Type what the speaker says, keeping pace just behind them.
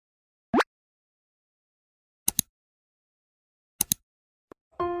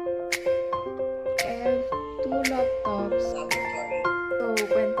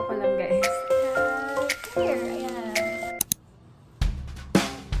kwento ko lang guys. Here, ayan.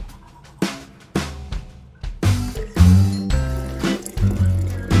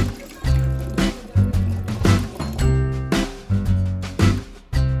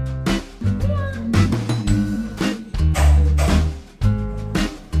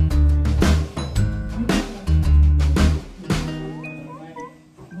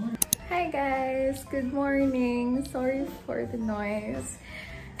 Good morning. Sorry for the noise.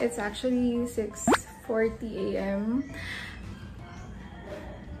 It's actually 6:40 a.m.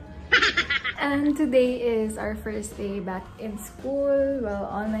 And today is our first day back in school, well,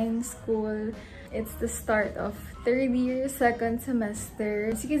 online school. It's the start of third year, second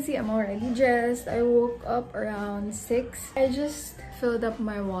semester. As you can see, I'm already dressed. I woke up around 6. I just filled up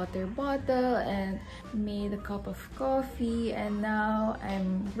my water bottle and made a cup of coffee, and now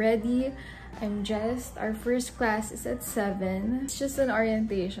I'm ready. I'm dressed. Our first class is at 7. It's just an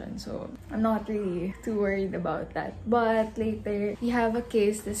orientation, so I'm not really too worried about that. But later, we have a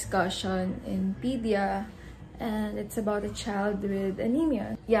case discussion in Pedia, and it's about a child with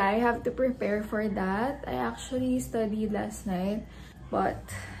anemia. Yeah, I have to prepare for that. I actually studied last night, but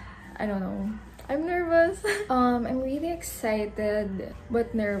I don't know. I'm nervous. I'm really excited,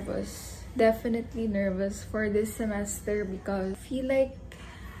 but nervous. Definitely nervous for this semester because I feel like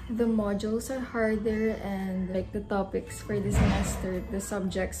the modules are harder, and like the topics for this semester, the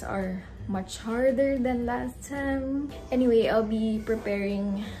subjects are much harder than last time. Anyway, I'll be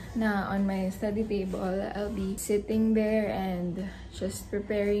preparing na on my study table. I'll be sitting there and just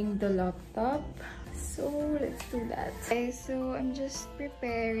preparing the laptop. So let's do that. Okay, so I'm just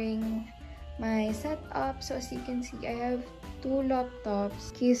preparing my setup. So as you can see, I have 2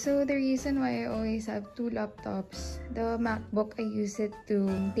 laptops. Okay, so the reason why I always have 2 laptops, the MacBook, I use it to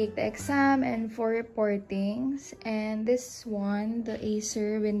take the exam and for reportings. And this one, the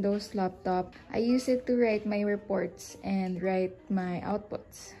Acer Windows laptop, I use it to write my reports and write my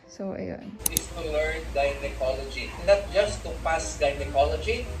outputs. So, ayun. Is to learn gynecology. Not just to pass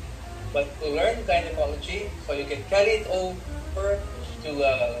gynecology, but to learn gynecology so you can carry it over to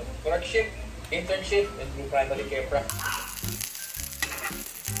clerkship, internship, and through primary care practice.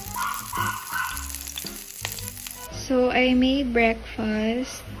 So I made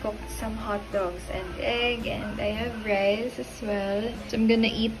breakfast, cooked some hot dogs and egg, and I have rice as well. So I'm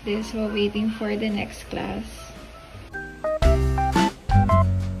gonna eat this while waiting for the next class.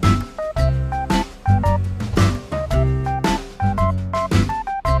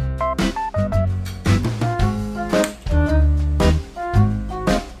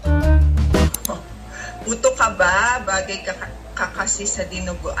 Puto ka ba? Bagay ka kasi sa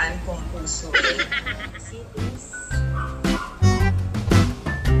dinuguan kong puso.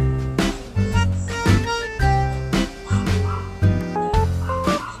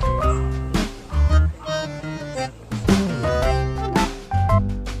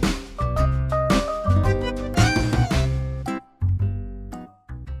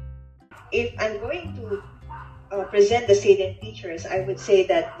 If I'm going to present the salient features, I would say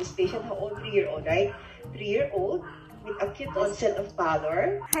that this patient, how old? 3-year-old, right? 3-year-old with acute onset of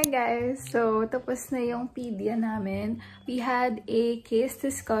pallor. Hi guys! So, tapos na yung pedia namin. We had a case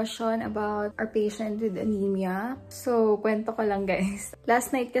discussion about our patient with anemia. So, kwento ko lang guys.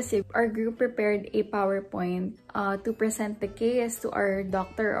 Last night kasi, our group prepared a PowerPoint to present the case to our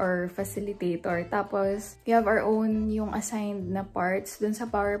doctor or facilitator. Tapos, we have our own yung assigned na parts dun sa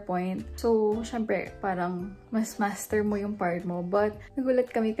PowerPoint. So, syempre, parang mas master mo yung part mo. But,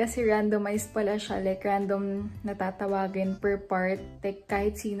 nagulat kami kasi randomized pala siya. Like, random natatawagin per part. Like,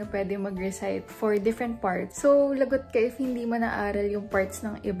 kahit sino pwede mag-recite for different parts. So, lagot ka if hindi mo naaral yung parts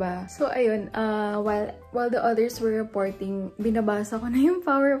ng iba. So, ayun, while the others were reporting, binabasa ko na yung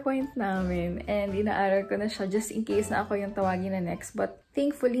PowerPoint namin. And inaaral ko na siya just in case na ako yung tawagin na next. But,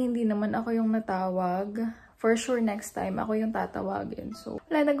 thankfully, hindi naman ako yung natawag. For sure, next time, ako yung tatawagin. So,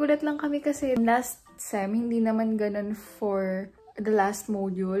 wala, nagulat lang kami kasi last sem, hindi naman ganun for the last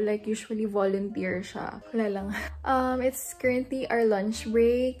module. Like, usually volunteer siya. Wala lang. It's currently our lunch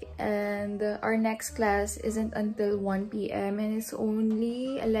break and our next class isn't until 1 p.m. and it's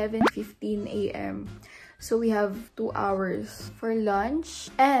only 11:15 a.m. So, we have 2 hours for lunch.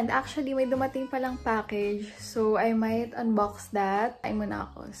 And actually, may dumating palang package. So, I might unbox that. Ay muna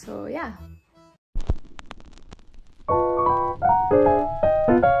ako. So, yeah.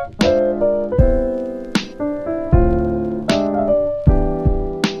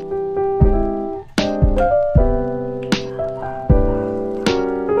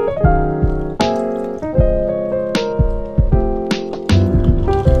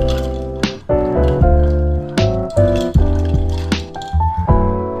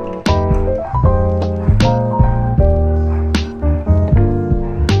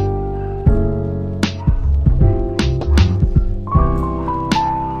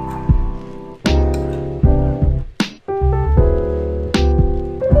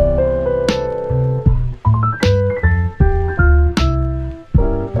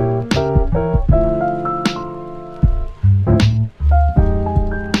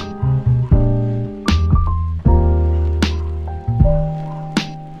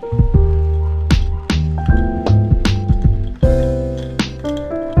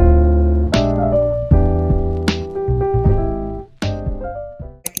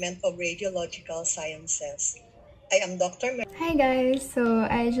 Radiological Sciences. I am Dr. Hi guys, so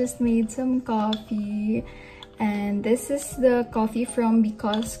I just made some coffee, and this is the coffee from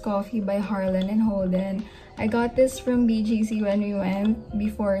Because Coffee by Harlan and Holden. I got this from BGC when we went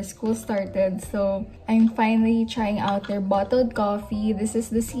before school started, so I'm finally trying out their bottled coffee. This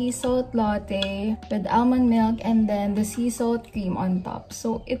is the sea salt latte with almond milk and then the sea salt cream on top.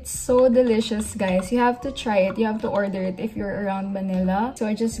 So it's so delicious, guys. You have to try it. You have to order it if you're around Manila. So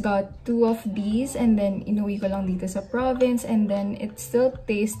I just got 2 of these and then inuwi ko lang dito sa province, and then it still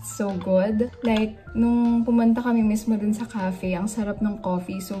tastes so good. Like, nung pumunta kami mismo dun sa cafe, ang sarap ng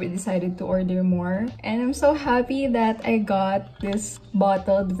coffee, so we decided to order more. And I'm so happy that I got this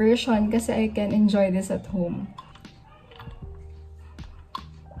bottled version kasi I can enjoy this at home.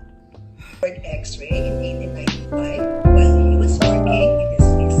 X-ray in 1895 while he was working in his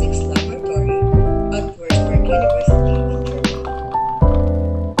physics laboratory at Würzburg University in Germany.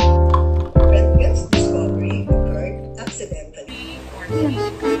 Röntgen's discovery occurred accidentally.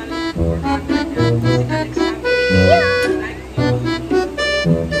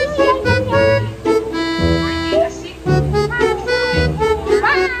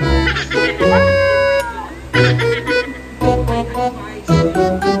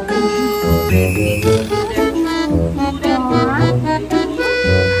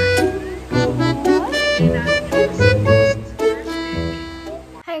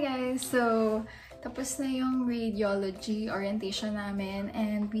 So, tapos na yung radiology orientation namin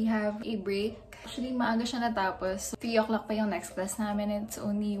and we have a break. Actually, maaga siya natapos. 3 o'clock pa yung next class namin. It's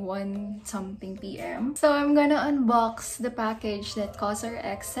only 1-something p.m. So, I'm gonna unbox the package that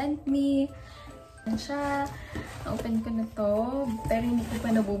COSRX sent me. Ayan siya. Open ko na to, pero hindi ko pa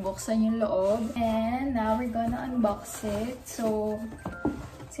nabubuksan yung loob. And now, we're gonna unbox it. So,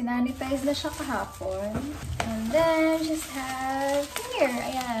 sinanitize na siya kahapon. And then, just have here.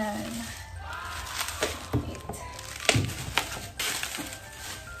 Ayan. Wait.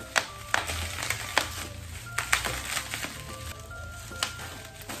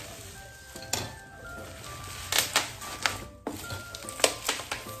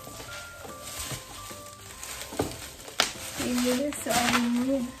 Okay, so I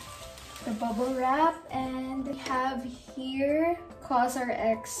need the bubble wrap, and we have here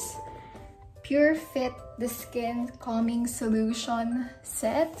COSRX Pure Fit the Skin Calming Solution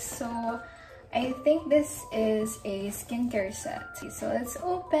set. So I think this is a skincare set. So let's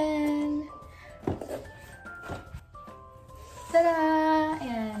open. Ta-da!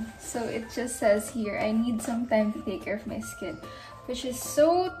 And so it just says here, I need some time to take care of my skin, which is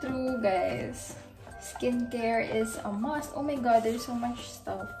so true, guys. Skincare is a must. Oh my god, there's so much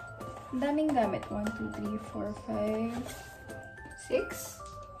stuff. Ang daming gamit. 1, 2, 3, 4, 5, 6.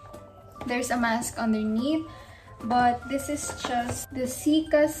 There's a mask underneath, but this is just the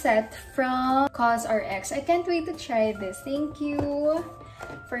Cica set from COSRX. I can't wait to try this. Thank you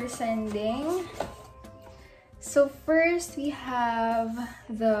for sending. So first, we have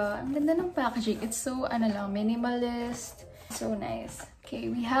the, ang ganda ng packaging. It's so, minimalist. So nice. Okay,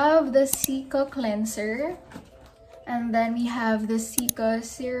 we have the Cica cleanser. And then we have the Cica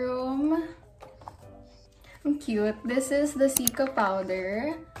serum. Cute. This is the Cica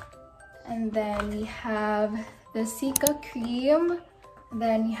powder. And then we have the Cica cream.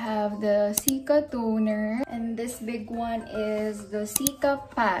 Then we have the Cica toner. And this big one is the Cica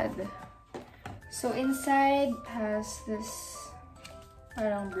pad. So inside has this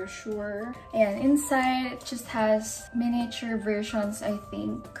parang brochure. And inside it just has miniature versions, I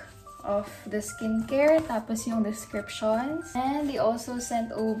think, of the skincare. Tapos yung descriptions. And they also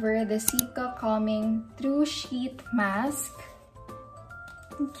sent over the Cica Calming True Sheet Mask.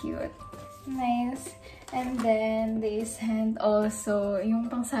 Cute. Nice. And then they sent also yung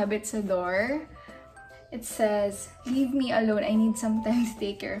pangsabit sa door. It says, "Leave me alone. I need some time to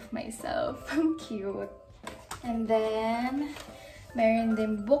take care of myself." Cute. And then meron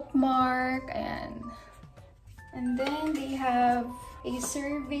din bookmark. Ayan. And then they have a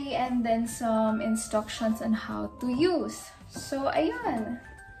survey and then some instructions on how to use. So, ayan.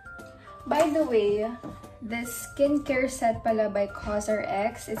 By the way, this skincare set pala by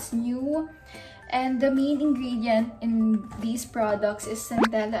COSRX, it's new. And the main ingredient in these products is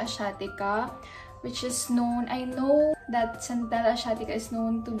Centella asiatica, which is known, I know that Centella asiatica is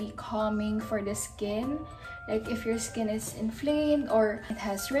known to be calming for the skin. Like if your skin is inflamed or it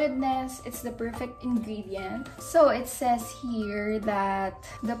has redness, it's the perfect ingredient. So it says here that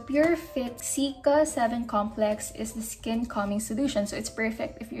the Pure Fit Cica 7 Complex is the skin calming solution. So it's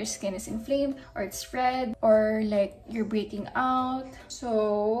perfect if your skin is inflamed or it's red or like you're breaking out.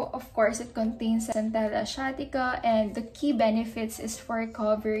 So of course it contains Centella asiatica, and the key benefits is for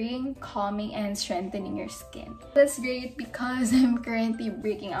covering, calming, and strengthening your skin. That's great because I'm currently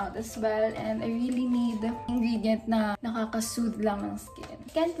breaking out as well, and I really need ingredient na nakaka-soothe lang ng skin.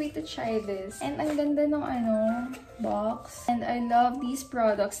 Can't wait to try this. And ang ganda ng box. And I love these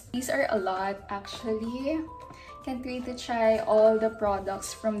products. These are a lot actually. Can't wait to try all the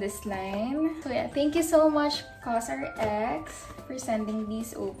products from this line. So yeah, thank you so much COSRX for sending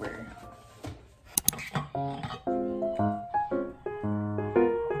these over.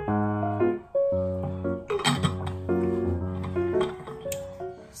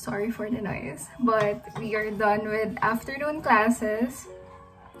 Sorry for the noise, but we are done with afternoon classes.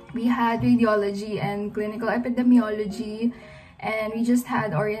 We had radiology and clinical epidemiology, and we just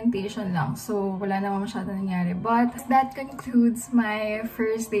had orientation lang, so wala naman masyadong nangyari. But that concludes my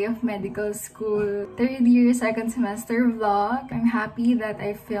first day of medical school, third year, second semester vlog. I'm happy that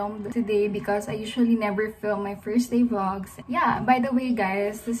I filmed today because I usually never film my first day vlogs. Yeah, by the way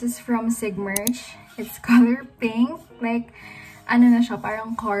guys, this is from Sigmerch. It's color pink, like ano na siya,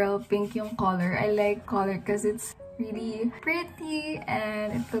 parang coral pink yung color. I like color because it's really pretty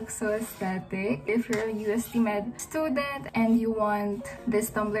and it looks so aesthetic. If you're a UST Med student and you want this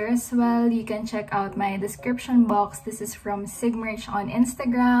tumbler as well, you can check out my description box. This is from Sigmerch on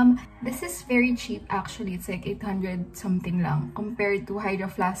Instagram. This is very cheap actually. It's like 800 something lang compared to Hydro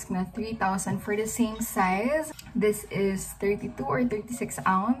Flask na 3,000 for the same size. This is 32 or 36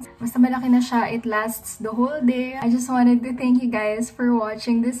 ounce. Basta malaki na siya. It lasts the whole day. I just wanted to thank you guys for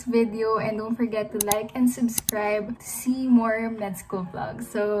watching this video, and don't forget to like and subscribe to see more med school vlogs.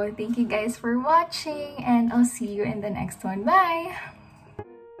 So thank you guys for watching, and I'll see you in the next one. Bye!